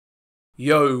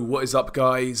Yo, what is up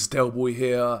guys, Delboy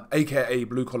here, aka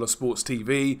Blue Collar Sports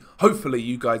TV. Hopefully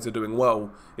you guys are doing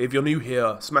well. If you're new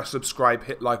here, smash subscribe,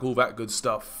 hit like, all that good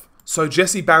stuff. So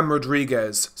Jesse "Bam"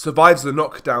 Rodriguez survives the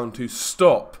knockdown to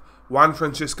stop Juan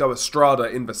Francisco Estrada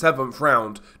in the 7th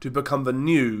round to become the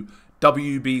new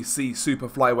WBC Super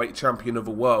Flyweight Champion of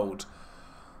the world.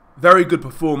 Very good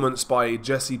performance by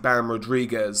Jesse "Bam"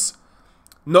 Rodriguez.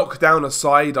 Knockdown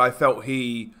aside, I felt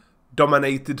he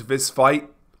dominated this fight,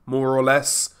 more or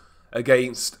less,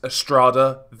 against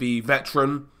Estrada, the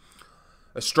veteran.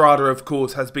 Estrada, of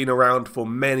course, has been around for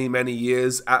many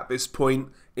years at this point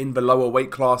in the lower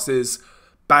weight classes.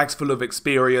 Bags full of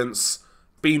experience.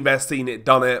 Been there, seen it,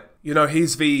 done it. You know,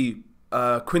 he's the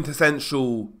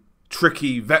quintessential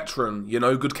tricky veteran, you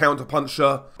know, good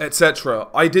counter-puncher, etc.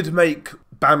 I did make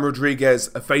Bam Rodriguez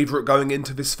a favourite going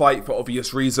into this fight for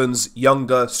obvious reasons.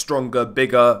 Younger, stronger,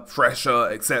 bigger, fresher,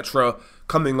 etc.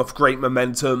 Coming off great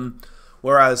momentum.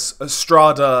 Whereas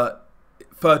Estrada,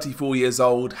 34 years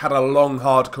old, had a long,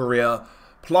 hard career.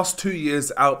 Plus 2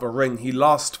 years out the ring. He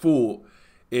last fought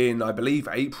in, I believe,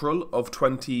 April of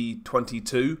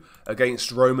 2022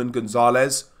 against Roman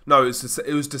Gonzalez. No,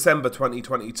 it was December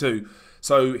 2022.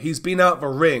 So he's been out the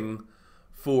ring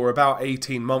for about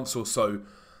 18 months or so.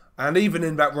 And even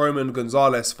in that Roman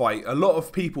Gonzalez fight, a lot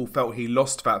of people felt he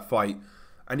lost that fight.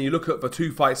 And you look at the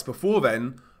two fights before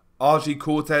then, RG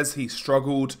Cortez, he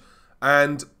struggled.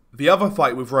 And the other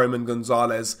fight with Roman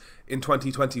Gonzalez in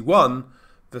 2021,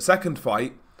 the second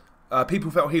fight,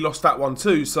 people felt he lost that one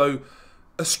too. So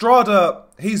Estrada,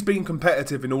 he's been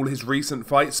competitive in all his recent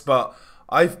fights, but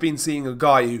I've been seeing a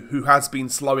guy who has been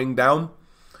slowing down.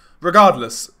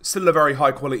 Regardless, still a very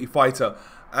high quality fighter,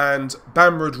 and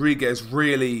Bam Rodriguez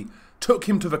really took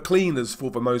him to the cleaners for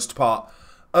the most part.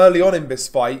 Early on in this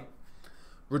fight,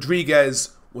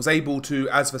 Rodriguez was able to,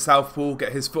 as the southpaw,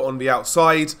 get his foot on the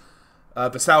outside.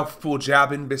 The southpaw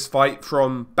jab in this fight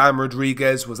from Bam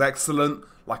Rodriguez was excellent,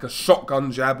 like a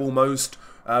shotgun jab almost,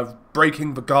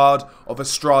 breaking the guard of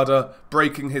Estrada,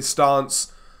 breaking his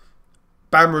stance.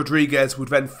 Bam Rodriguez would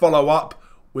then follow up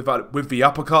with the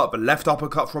uppercut, the left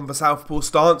uppercut from the southpaw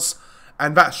stance,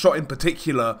 and that shot in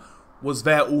particular was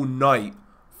there all night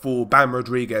for Bam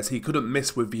Rodriguez. He couldn't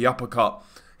miss with the uppercut.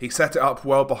 He set it up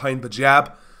well behind the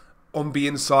jab. On the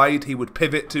inside, he would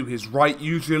pivot to his right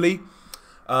usually,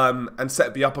 and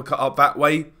set the uppercut up that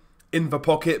way. In the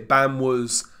pocket, Bam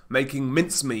was making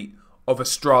mincemeat of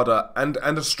Estrada, and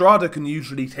Estrada can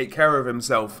usually take care of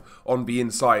himself on the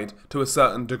inside to a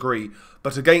certain degree.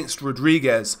 But against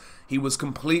Rodriguez, he was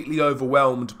completely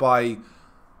overwhelmed by,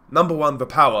 number one, the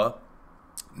power,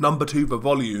 number two, the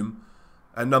volume,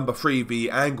 and number three,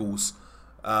 the angles.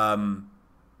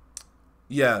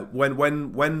 Yeah,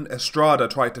 when Estrada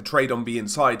tried to trade on the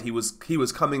inside, he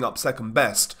was coming up second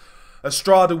best.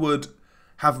 Estrada would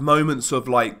have moments of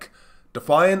like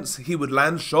defiance. He would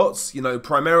land shots. You know,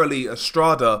 primarily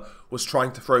Estrada was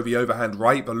trying to throw the overhand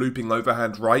right, the looping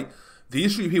overhand right. The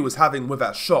issue he was having with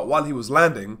that shot while he was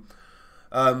landing,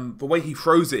 the way he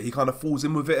throws it, he kind of falls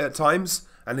in with it at times,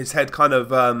 and his head kind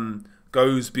of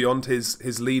goes beyond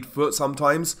his lead foot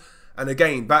sometimes. And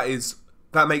again,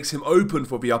 that makes him open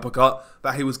for the uppercut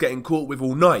that he was getting caught with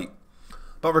all night.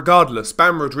 But regardless,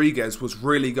 Bam Rodriguez was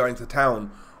really going to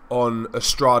town on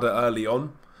Estrada early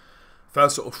on.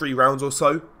 First sort of 3 rounds or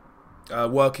so.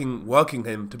 Working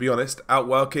him, to be honest.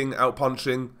 Outworking,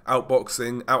 outpunching,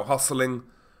 outboxing, outhustling,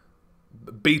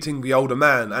 beating the older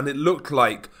man. And it looked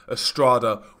like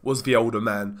Estrada was the older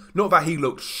man. Not that he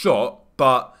looked shot,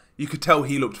 but you could tell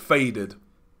he looked faded.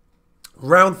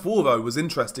 Round 4, though, was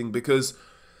interesting because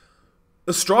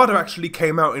Estrada actually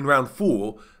came out in round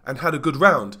 4 and had a good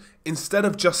round. Instead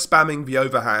of just spamming the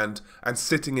overhand and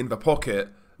sitting in the pocket,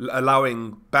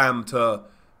 allowing Bam to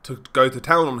go to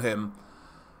town on him,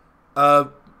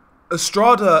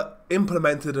 Estrada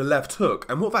implemented a left hook,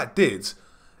 and what that did,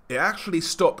 it actually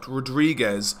stopped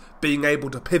Rodriguez being able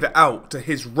to pivot out to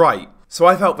his right. So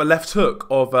I felt the left hook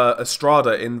of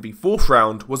Estrada in the 4th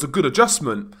round was a good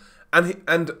adjustment,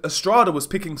 and Estrada was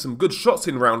picking some good shots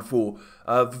in round 4.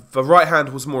 The right hand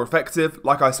was more effective.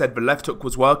 Like I said, the left hook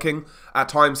was working. At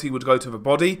times he would go to the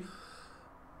body.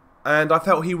 And I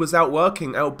felt he was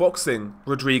outboxing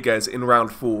Rodriguez in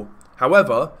round 4.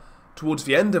 However, towards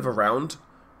the end of the round,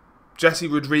 Jesse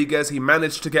Rodriguez, he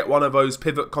managed to get one of those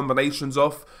pivot combinations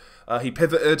off. He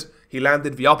pivoted, he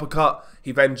landed the uppercut,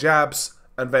 he then jabs,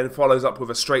 and then follows up with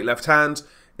a straight left hand.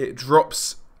 It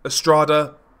drops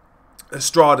Estrada.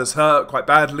 Estrada's hurt quite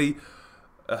badly.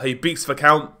 He beats the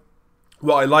count.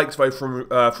 What I liked though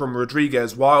from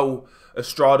Rodriguez, while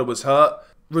Estrada was hurt,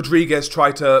 Rodriguez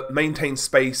tried to maintain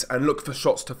space and look for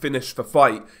shots to finish the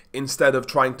fight instead of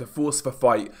trying to force the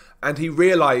fight. And he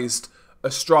realised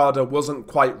Estrada wasn't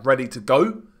quite ready to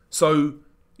go. So,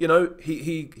 you know,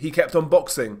 he kept on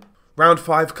boxing. Round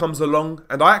 5 comes along,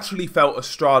 and I actually felt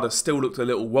Estrada still looked a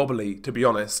little wobbly, to be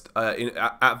honest,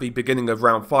 at the beginning of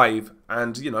round 5.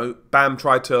 And, you know, Bam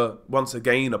tried to, once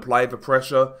again, apply the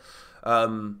pressure.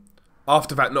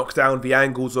 After that knockdown, the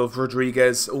angles of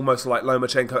Rodriguez, almost like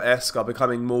Lomachenko-esque, are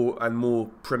becoming more and more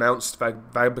pronounced.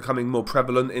 They're becoming more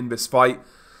prevalent in this fight.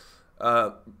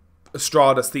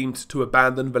 Estrada seemed to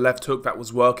abandon the left hook that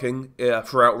was working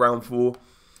throughout round 4.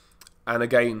 And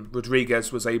again,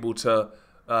 Rodriguez was able to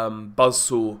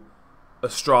buzzsaw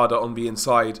Estrada on the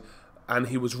inside, and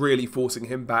he was really forcing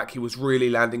him back. He was really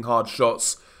landing hard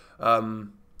shots,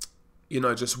 you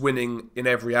know, just winning in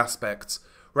every aspect.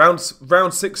 Round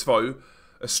 6 though,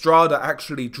 Estrada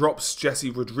actually drops Jesse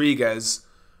Rodriguez,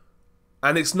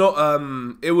 and it's not.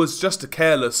 It was just a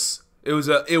careless. It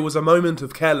was a moment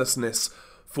of carelessness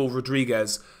for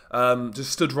Rodriguez.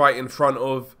 Just stood right in front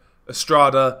of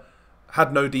Estrada,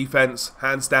 had no defense,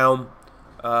 hands down.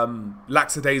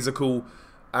 Lackadaisical,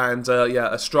 and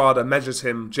yeah, Estrada measures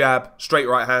him, jab, straight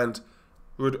right hand,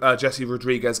 Jesse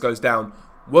Rodriguez goes down.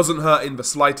 Wasn't hurt in the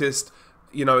slightest.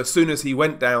 You know, as soon as he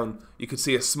went down, you could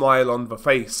see a smile on the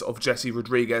face of Jesse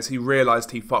Rodriguez. He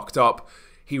realised he fucked up.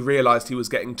 He realised he was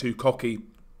getting too cocky.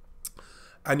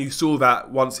 And you saw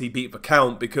that once he beat the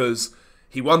count, because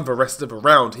he won the rest of the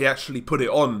round. He actually put it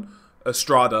on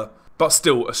Estrada. But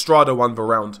still, Estrada won the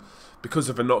round because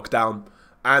of a knockdown.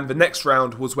 And the next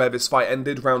round was where this fight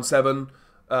ended, round 7.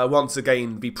 Once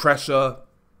again, the pressure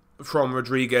from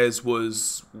Rodriguez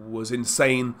was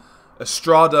insane.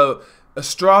 Estrada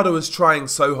was trying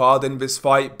so hard in this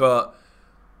fight, but,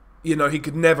 you know, he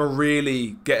could never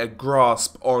really get a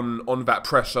grasp on that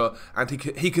pressure, and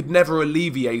he could never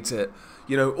alleviate it.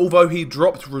 You know, although he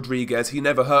dropped Rodriguez, he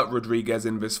never hurt Rodriguez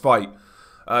in this fight.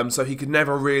 So he could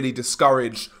never really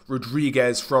discourage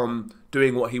Rodriguez from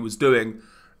doing what he was doing.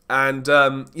 And,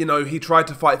 you know, he tried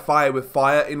to fight fire with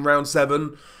fire in round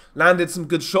 7. Landed some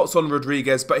good shots on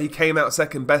Rodriguez, but he came out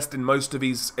second best in most of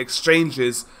these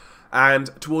exchanges. And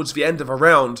towards the end of a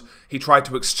round, he tried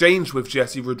to exchange with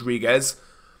Jesse Rodriguez.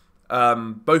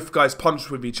 Both guys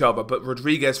punched with each other, but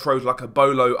Rodriguez throws like a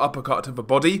bolo uppercut to the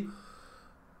body.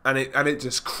 And it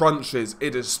just crunches.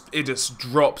 It just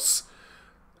drops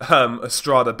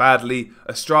Estrada badly.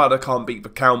 Estrada can't beat the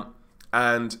count.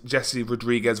 And Jesse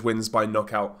Rodriguez wins by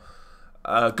knockout.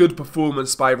 Good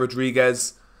performance by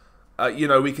Rodriguez. You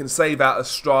know, we can say that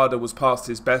Estrada was past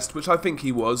his best, which I think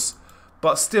he was.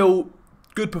 But still,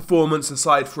 good performance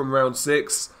aside from round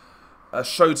 6.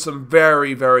 Showed some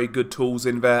very, very good tools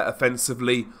in there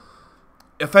offensively.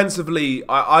 Offensively,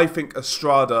 I think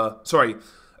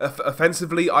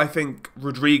offensively, I think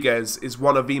Rodriguez is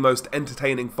one of the most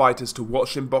entertaining fighters to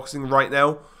watch in boxing right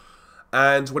now.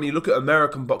 And when you look at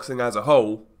American boxing as a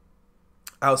whole,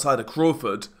 outside of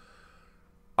Crawford,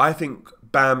 I think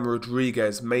Bam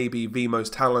Rodriguez may be the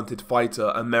most talented fighter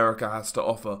America has to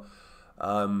offer.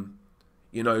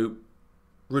 You know,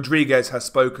 Rodriguez has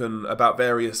spoken about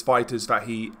various fighters that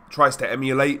he tries to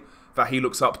emulate, that he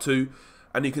looks up to,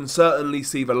 and you can certainly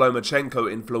see the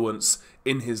Lomachenko influence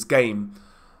in his game.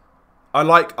 I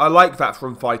like that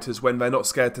from fighters when they're not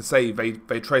scared to say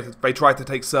they try to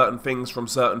take certain things from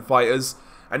certain fighters,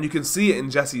 and you can see it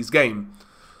in Jesse's game.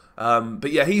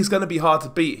 But yeah, he's going to be hard to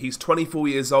beat. He's 24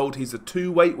 years old. He's a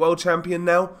 2-weight world champion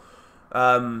now.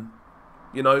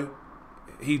 You know,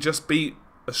 he just beat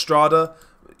Estrada.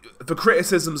 The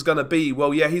criticism's going to be,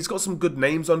 well, yeah, he's got some good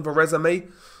names on the resume.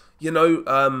 You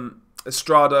know,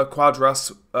 Estrada,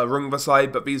 Quadras,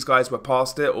 Rungvisai, but these guys were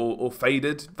past it or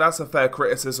faded. That's a fair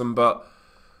criticism, but,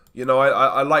 you know,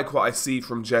 I like what I see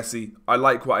from Jesse. I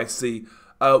like what I see.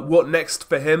 What next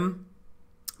for him?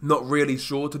 Not really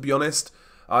sure, to be honest.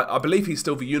 I believe he's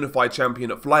still the unified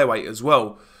champion at flyweight as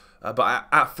well. But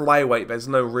at flyweight, there's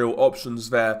no real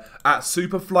options there. At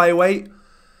super flyweight,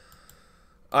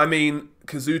 I mean,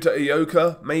 Kazuta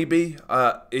Ioka, maybe.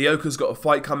 Ioka's got a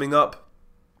fight coming up.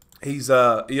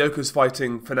 Ioka's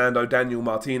fighting Fernando Daniel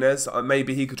Martinez.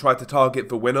 Maybe he could try to target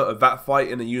the winner of that fight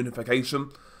in a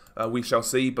unification. We shall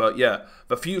see. But yeah,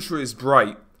 the future is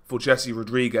bright for Jesse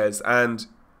Rodriguez, and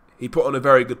he put on a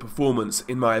very good performance,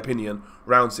 in my opinion,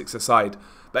 round 6 aside.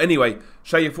 But anyway,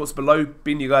 share your thoughts below.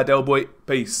 Been your guy, Del Boy.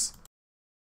 Peace.